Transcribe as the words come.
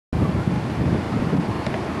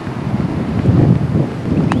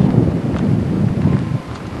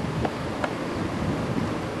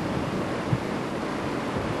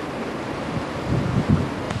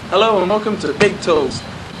Hello and welcome to Big Tools.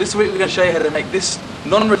 This week we're going to show you how to make this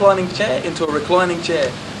non-reclining chair into a reclining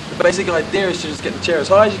chair. The basic idea is to just get the chair as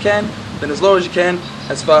high as you can, then as low as you can,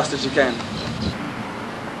 as fast as you can.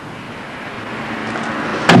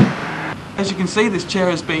 As you can see, this chair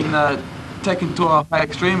has been taken to a high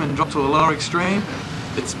extreme and dropped to a lower extreme.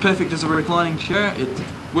 It's perfect as a reclining chair, it's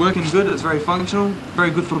working good, it's very functional,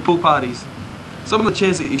 very good for pool parties. Some of the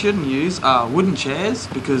chairs that you shouldn't use are wooden chairs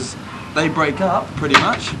because they break up pretty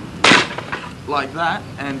much like that,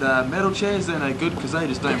 and metal chairs, they're no good because they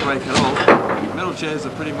just don't break at all. Metal chairs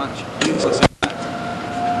are pretty much useless.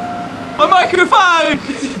 My microphone!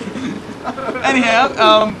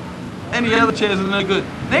 Anyhow, any other chairs are no good.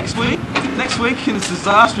 Next week in this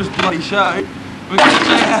disastrous bloody show, we're going to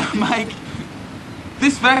show you how to make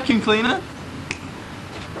this vacuum cleaner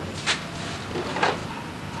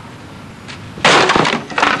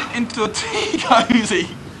into a tea cozy.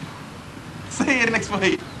 See you next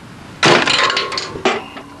week.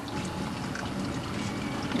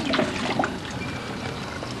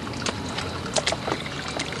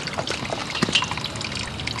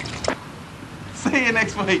 See you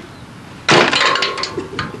next week.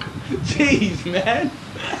 Jeez, man.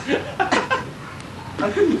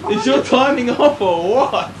 Is your timing off or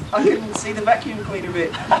what? I couldn't see the vacuum cleaner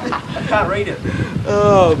bit. I can't read it.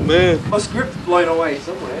 Oh man. My script's blown away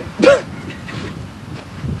somewhere.